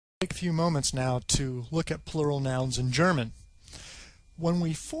Take a few moments now to look at plural nouns in German. When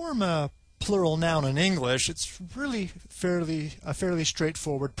we form a plural noun in English, it's really a fairly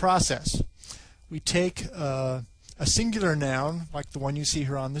straightforward process. We take a singular noun, like the one you see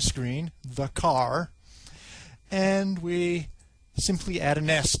here on the screen, the car, and we simply add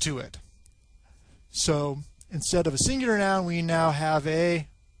an S to it. So instead of a singular noun, we now have a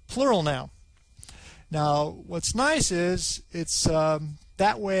plural noun. Now, what's nice is it's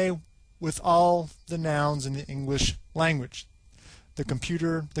that way with all the nouns in the English language. The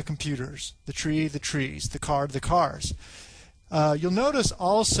computer, the computers, the tree, the trees, the car, the cars. You'll notice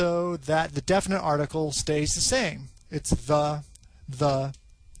also that the definite article stays the same. It's the,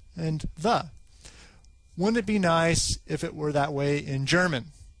 and the. Wouldn't it be nice if it were that way in German?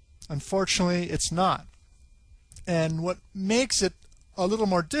 Unfortunately, it's not. And what makes it a little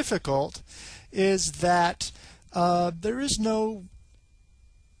more difficult is that there is no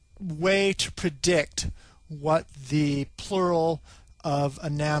way to predict what the plural of a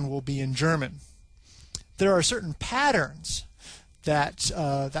noun will be in German. There are certain patterns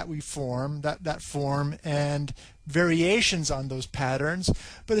that we form, that form, and variations on those patterns,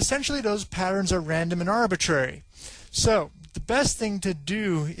 but essentially those patterns are random and arbitrary. So the best thing to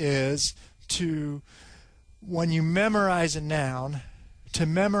do is to, when you memorize a noun, to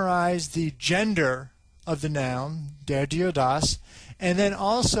memorize the gender of the noun, der, die, das, and then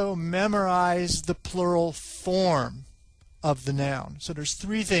also memorize the plural form of the noun. So there's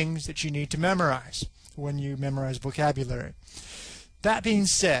three things that you need to memorize when you memorize vocabulary. That being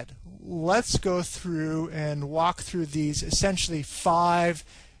said, let's go through and walk through these essentially 5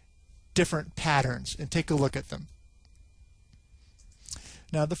 different patterns and take a look at them.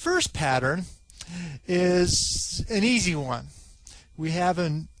 Now the first pattern is an easy one. We have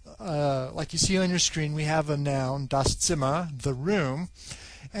like you see on your screen, we have a noun, das Zimmer, the room,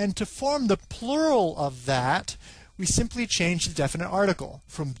 and to form the plural of that, we simply change the definite article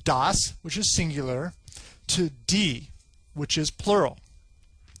from das, which is singular, to die, which is plural.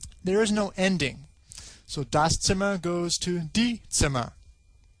 There is no ending. So das Zimmer goes to die Zimmer.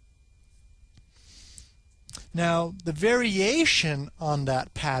 Now, the variation on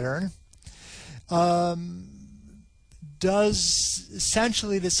that pattern does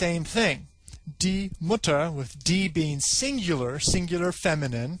essentially the same thing. Die Mutter, with die being singular, singular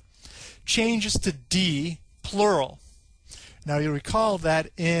feminine, changes to die plural. Now you recall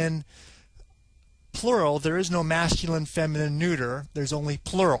that in plural there is no masculine, feminine, neuter, there's only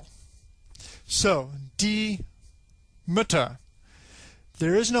plural. So, die Mutter.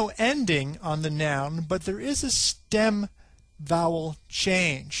 There is no ending on the noun, but there is a stem vowel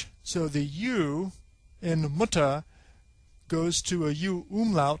change. So the U in Mutter goes to a U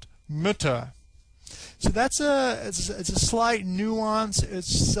umlaut, Mutter. So that's it's a slight nuance.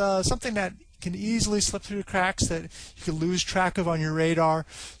 It's something that can easily slip through the cracks that you can lose track of on your radar.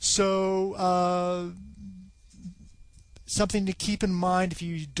 So something to keep in mind: if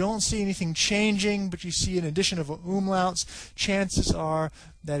you don't see anything changing, but you see an addition of umlauts, chances are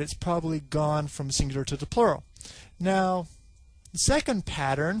that it's probably gone from singular to the plural. Now, the second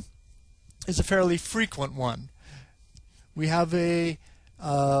pattern is a fairly frequent one. We have a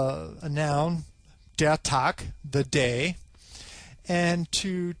noun, der Tag, the day, and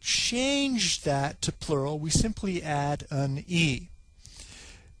to change that to plural, we simply add an E.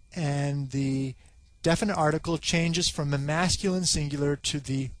 And the definite article changes from a masculine singular to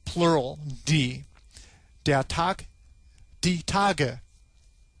the plural, die. Der Tag, die Tage.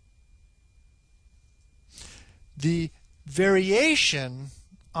 The variation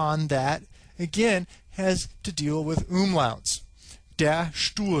on that, again, has to deal with umlauts. Der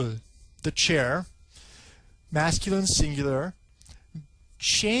Stuhl, the chair, masculine singular,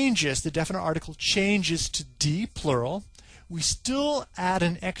 changes, the definite article changes to die plural. We still add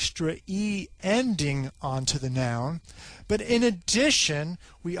an extra E ending onto the noun, but in addition,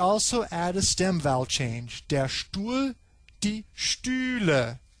 we also add a stem vowel change. Der Stuhl, die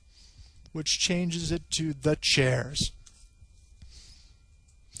Stühle, which changes it to the chairs.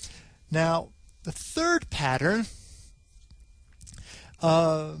 Now, the third pattern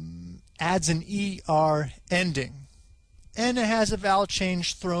adds an ER ending, and it has a vowel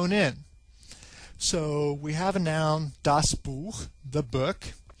change thrown in. So we have a noun, das Buch, the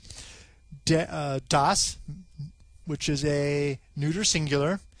book, das, which is a neuter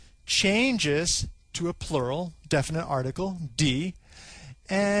singular, changes to a plural, definite article, die,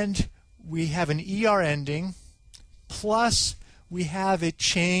 and we have an ER ending, plus we have a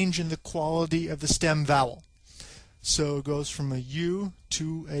change in the quality of the stem vowel. So it goes from a U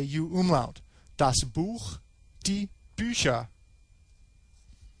to a U umlaut. Das Buch, die Bücher.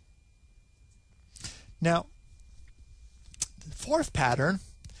 Now, the fourth pattern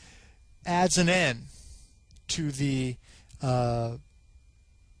adds an N to the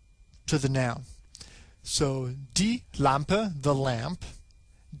noun. So die Lampe, the lamp,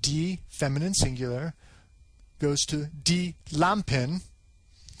 die feminine singular, goes to die Lampen,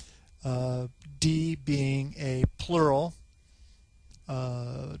 die being a plural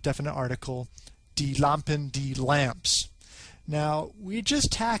definite article, die Lampen, die lamps. Now we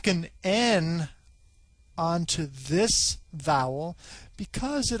just tack an N onto this vowel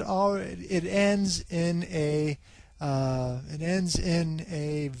because it ends in a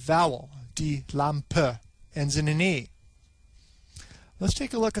vowel. Die Lampe ends in an E. Let's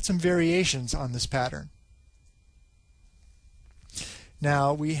take a look at some variations on this pattern.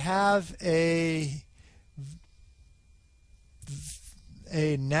 Now we have a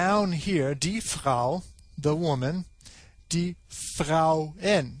noun here, die Frau, the woman, die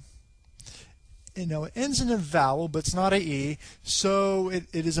Frauen. You know, it ends in a vowel, but it's not a E, so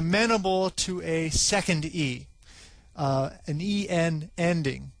it is amenable to a second E, an EN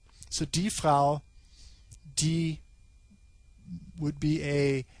ending. So die Frau, die would be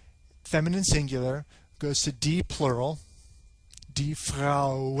a feminine singular, goes to die plural, die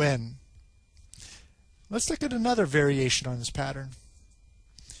Frauen. Let's look at another variation on this pattern.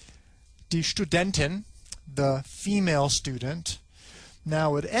 Die Studentin, the female student.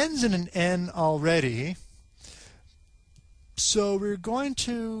 Now it ends in an N already, so we're going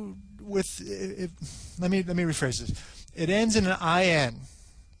to let me rephrase this. It ends in an IN.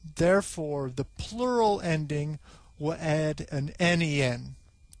 Therefore, the plural ending will add an NEN.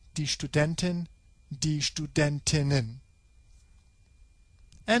 Die Studentin, die Studentinnen.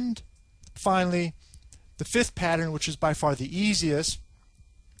 And finally, the fifth pattern, which is by far the easiest,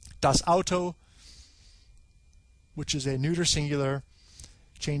 das Auto, which is a neuter singular,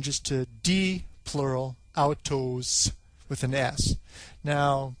 changes to die plural, autos with an S.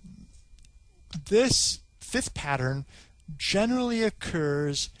 Now, this fifth pattern generally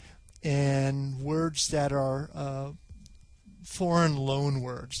occurs in words that are foreign loan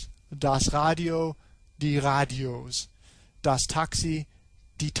words. Das Radio, die Radios. Das Taxi,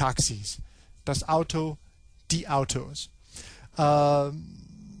 die Taxis. Das Auto, die Autos.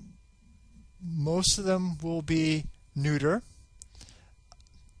 Most of them will be neuter,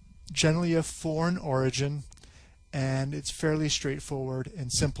 generally of foreign origin, and it's fairly straightforward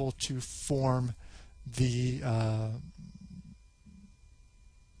and simple to form the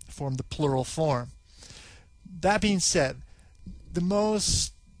plural form. That being said, the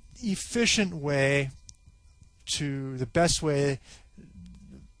most efficient way the best way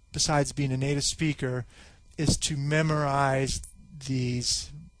besides being a native speaker is to memorize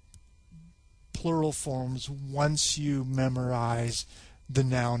these plural forms once you memorize the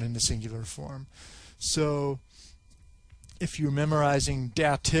noun in the singular form. So if you're memorizing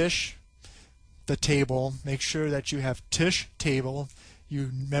der Tisch, the table, make sure that you have Tisch, table.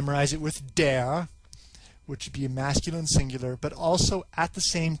 You memorize it with der, which would be a masculine singular, but also at the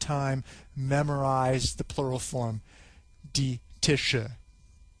same time memorize the plural form, die Tische.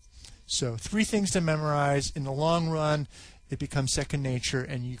 So 3 things to memorize. In the long run, it becomes second nature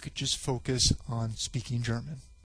and you could just focus on speaking German.